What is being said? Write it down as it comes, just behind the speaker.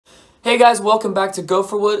Hey guys, welcome back to Go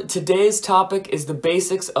for Wood. Today's topic is the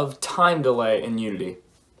basics of time delay in Unity.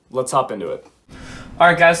 Let's hop into it.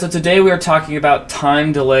 Alright guys, so today we are talking about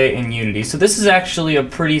time delay in Unity. So this is actually a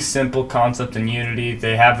pretty simple concept in Unity.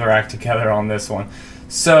 They have their act together on this one.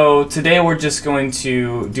 So today we're just going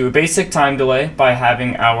to do a basic time delay by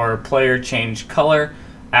having our player change color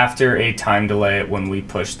after a time delay when we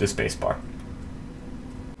push the spacebar.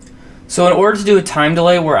 So in order to do a time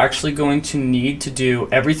delay, we're actually going to need to do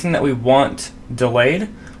everything that we want delayed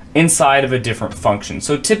inside of a different function.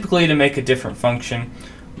 So typically to make a different function,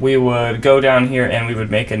 we would go down here and we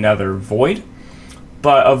would make another void.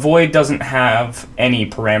 But a void doesn't have any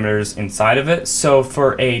parameters inside of it. So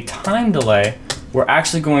for a time delay, we're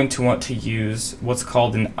actually going to want to use what's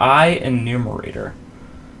called an IEnumerator.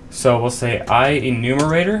 So we'll say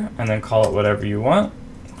IEnumerator and then call it whatever you want.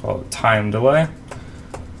 Call it time delay.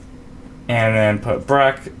 And then put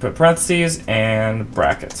parentheses and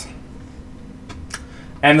brackets.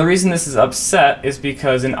 And the reason this is upset is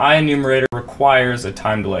because an IEnumerator requires a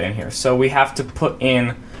time delay in here. So we have to put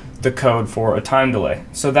in the code for a time delay.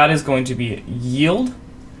 So that is going to be yield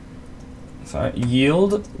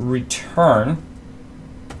return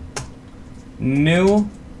new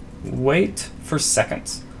wait for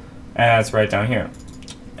seconds. And that's right down here.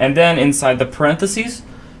 And then inside the parentheses,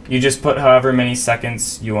 you just put however many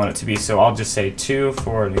seconds you want it to be. So I'll just say 2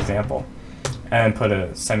 for an example, and put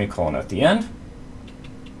a semicolon at the end.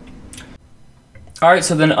 Alright,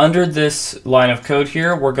 so then under this line of code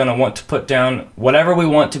here, we're going to want to put down whatever we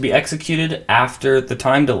want to be executed after the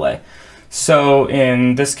time delay. So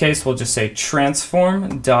in this case, we'll just say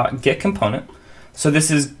transform.getComponent. So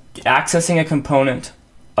this is accessing a component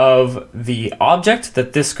of the object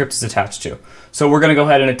that this script is attached to. So we're going to go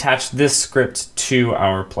ahead and attach this script to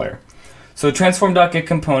our player. So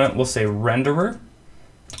transform.getComponent, we'll say renderer,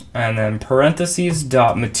 and then parentheses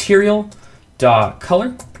dot material dot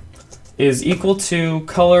color is equal to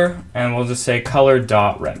color, and we'll just say color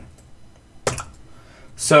dot red.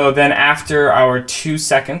 So then after our 2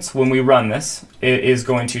 seconds, when we run this, it is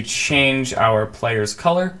going to change our player's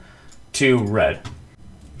color to red.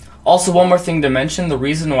 Also, one more thing to mention, the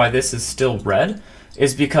reason why this is still red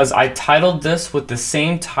is because I titled this with the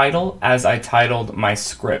same title as I titled my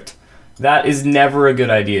script. That is never a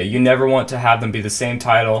good idea. You never want to have them be the same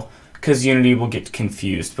title because Unity will get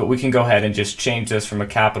confused. But we can go ahead and just change this from a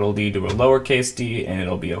capital D to a lowercase d and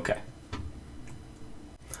it'll be okay.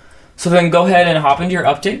 So then go ahead and hop into your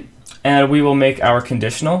update and we will make our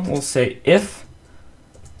conditional. We'll say if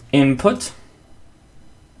input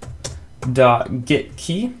dot get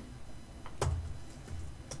key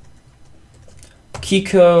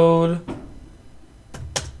keycode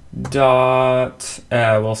dot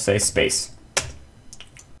we'll say space.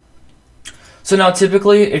 So now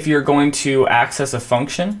typically if you're going to access a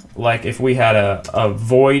function, like if we had a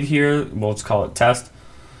void here, we'll just call it test,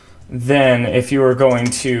 then if you were going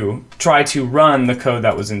to try to run the code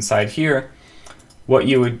that was inside here, what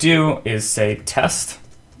you would do is say test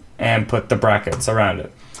and put the brackets around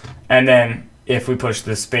it. And then if we push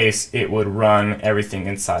the space, it would run everything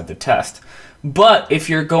inside the test. But if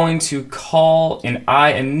you're going to call an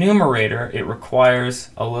IEnumerator, it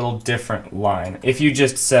requires a little different line. If you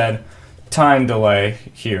just said time delay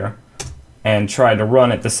here and tried to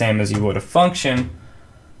run it the same as you would a function,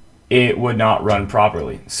 it would not run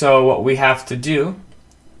properly. So what we have to do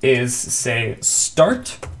is say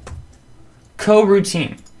start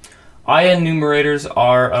coroutine. IEnumerators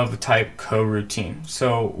are of type coroutine.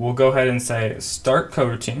 So we'll go ahead and say start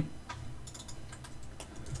coroutine.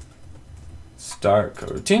 Start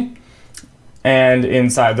coroutine. And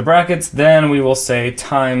inside the brackets, then we will say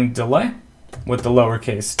time delay with the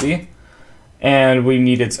lowercase d. And we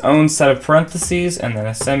need its own set of parentheses and then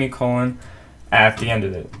a semicolon at the end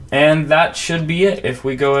of it. And that should be it. If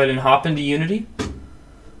we go ahead and hop into Unity,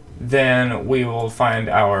 then we will find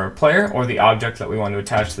our player or the object that we want to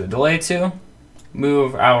attach the delay to,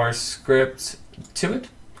 move our script to it,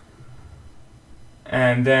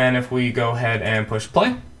 and then if we go ahead and push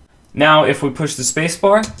play, now if we push the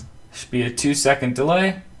spacebar, there should be a 2-second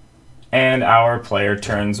delay, and our player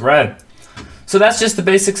turns red. So that's just the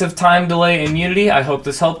basics of time delay in Unity. I hope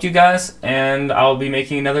this helped you guys, and I'll be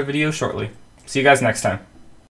making another video shortly. See you guys next time.